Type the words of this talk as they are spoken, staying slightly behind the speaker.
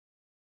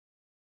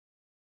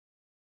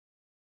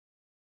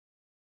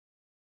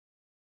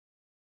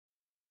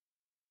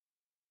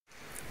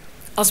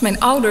Als mijn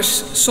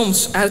ouders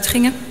soms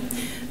uitgingen,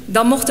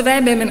 dan mochten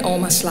wij bij mijn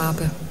oma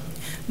slapen.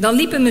 Dan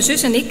liepen mijn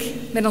zus en ik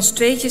met ons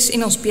tweetjes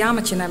in ons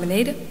pyjamaatje naar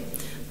beneden.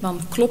 Dan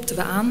klopten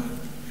we aan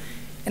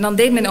en dan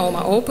deed mijn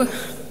oma open.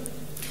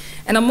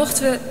 En dan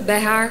mochten we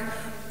bij haar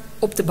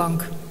op de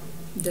bank,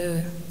 de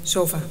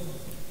sofa,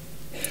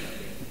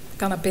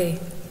 canapé,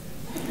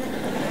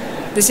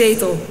 de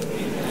zetel.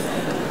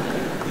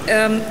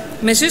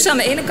 Mijn zus aan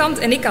de ene kant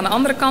en ik aan de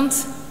andere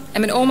kant. En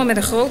mijn oma met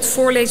een groot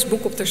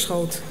voorleesboek op haar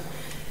schoot.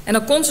 En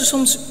dan kon ze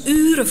soms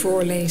uren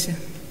voorlezen.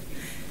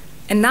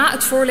 En na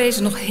het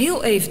voorlezen nog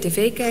heel even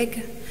tv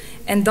kijken.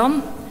 En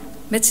dan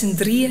met z'n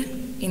drieën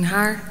in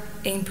haar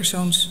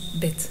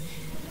eenpersoonsbed.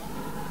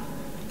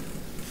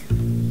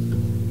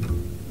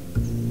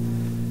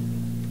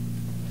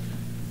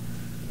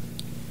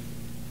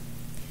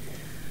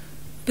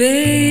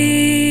 Baby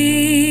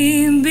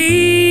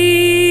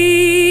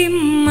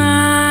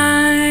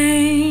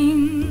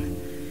mine,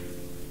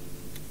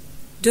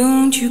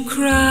 don't you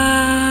cry.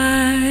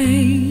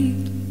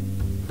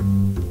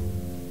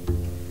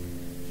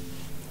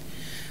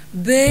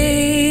 Baby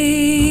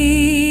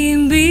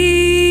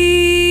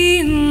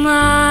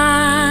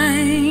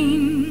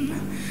mine,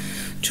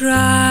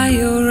 dry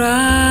your eyes.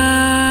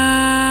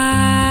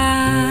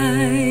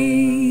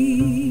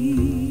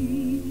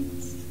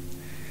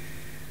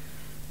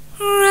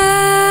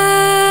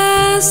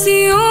 Rest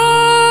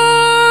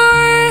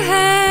your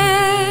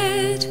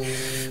head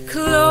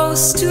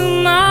close to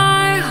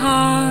my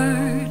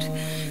heart,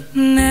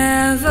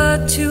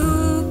 never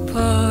to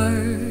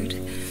part,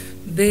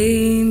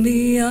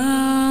 baby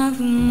of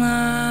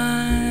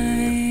mine.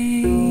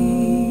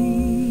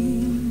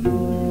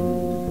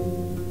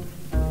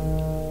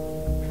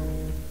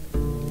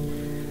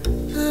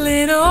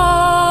 Little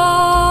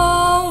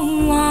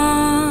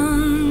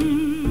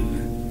one,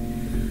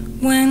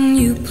 when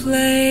you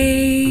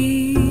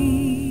play,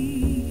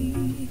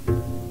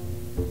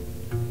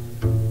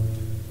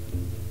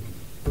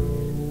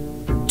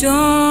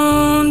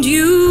 don't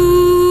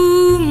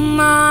you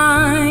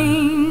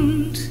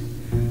mind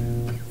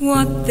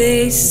what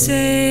they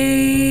say.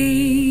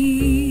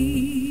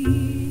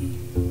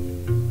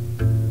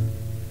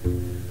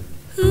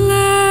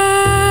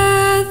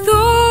 Let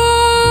those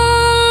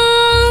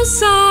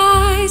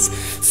eyes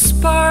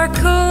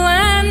sparkle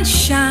and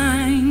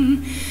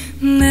shine,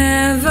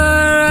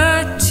 never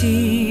a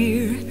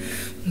tear,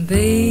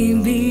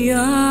 baby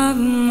of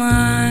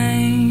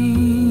mine.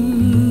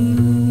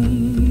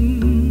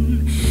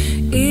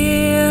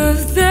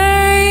 If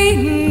they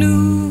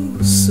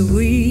knew,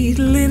 sweet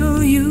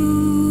little you,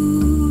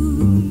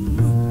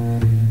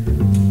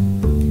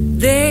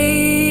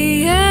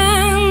 they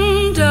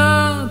end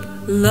up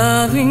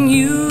loving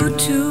you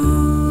too.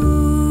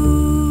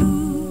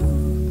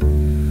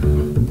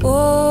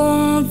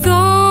 Oh,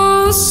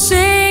 those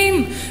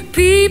same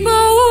people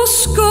who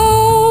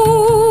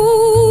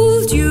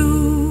scold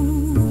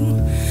you,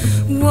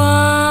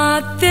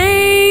 what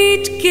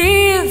they'd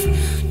give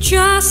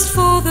just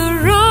for the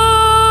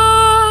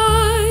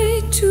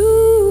right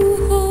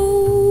to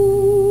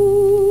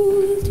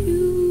hold you.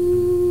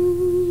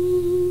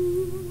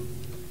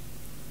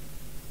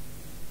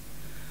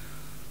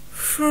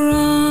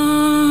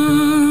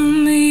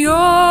 From your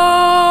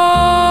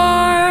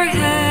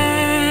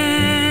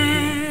head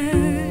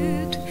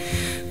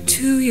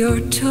to your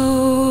toes,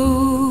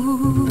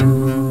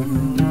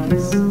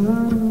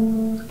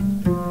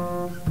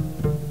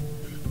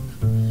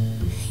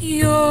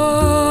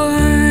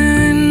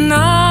 you're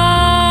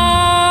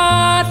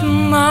not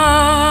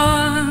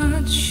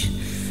much,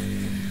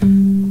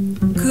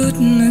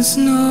 goodness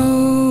knows,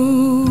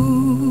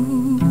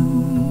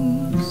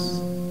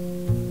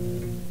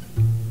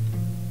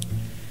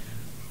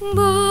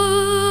 but